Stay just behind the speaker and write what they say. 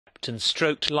stopped and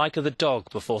stroked Laika the dog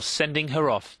before sending her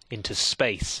off into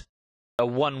space. A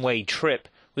one-way trip,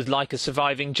 with Laika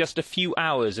surviving just a few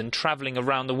hours and travelling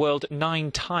around the world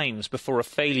 9 times before a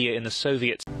failure in the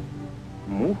Soviets.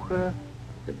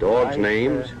 The dogs'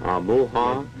 names are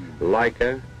Muha,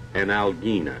 Laika, and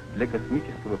Algina.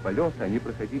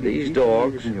 These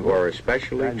dogs were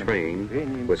especially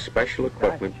trained with special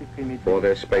equipment for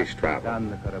their space travel.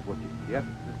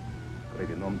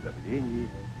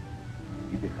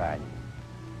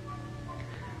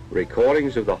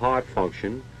 Recordings of the heart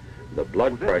function, the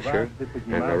blood pressure,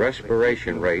 and the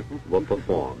respiration rate were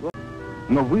performed.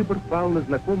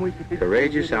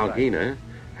 Courageous Algina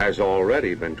has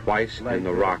already been twice in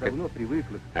the rocket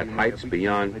at heights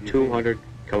beyond 200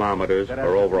 kilometers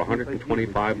or over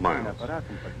 125 miles,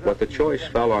 but the choice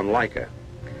fell on Laika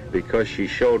because she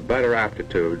showed better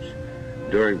aptitudes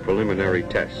during preliminary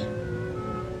tests.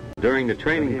 During the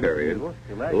training period,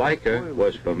 Laika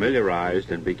was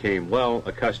familiarized and became well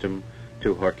accustomed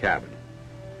to her cabin.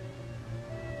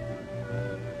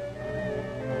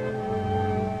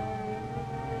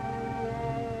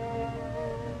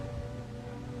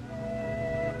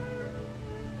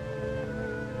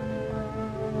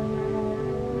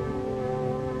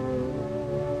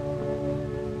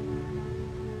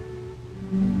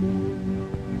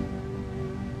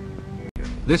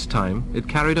 This time, it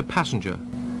carried a passenger.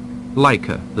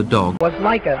 Laika, the dog, was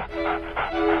Laika,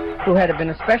 who had been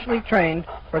especially trained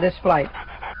for this flight.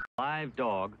 Live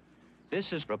dog. This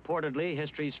is reportedly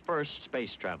history's first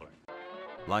space traveler.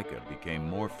 Laika became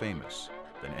more famous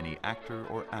than any actor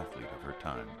or athlete of her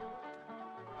time.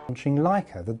 Launching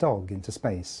Laika, the dog, into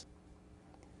space.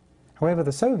 However,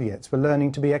 the Soviets were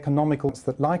learning to be economical,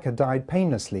 that Laika died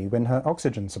painlessly when her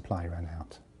oxygen supply ran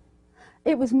out.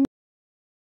 It was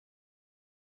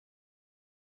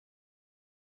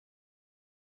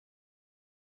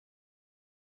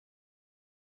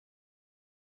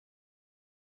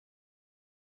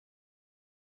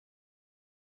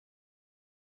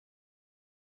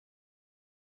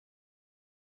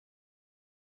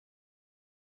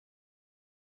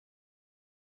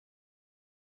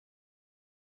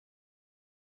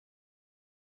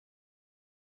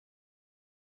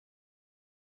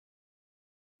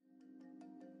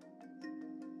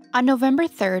On November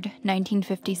 3rd,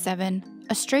 1957,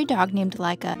 a stray dog named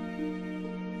Laika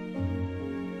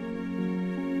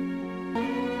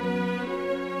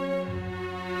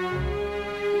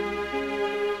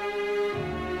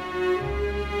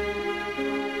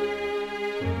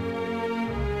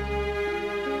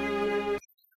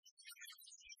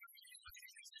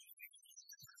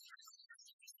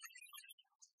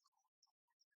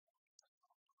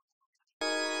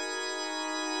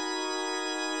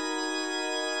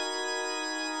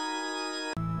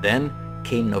Then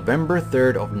came November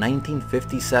 3rd of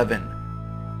 1957.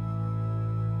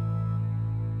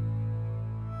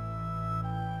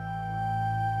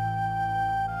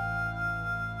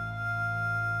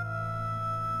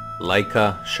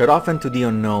 Laika shot off into the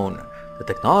unknown. The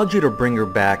technology to bring her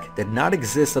back did not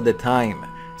exist at the time.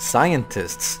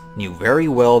 Scientists knew very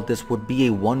well this would be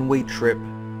a one-way trip.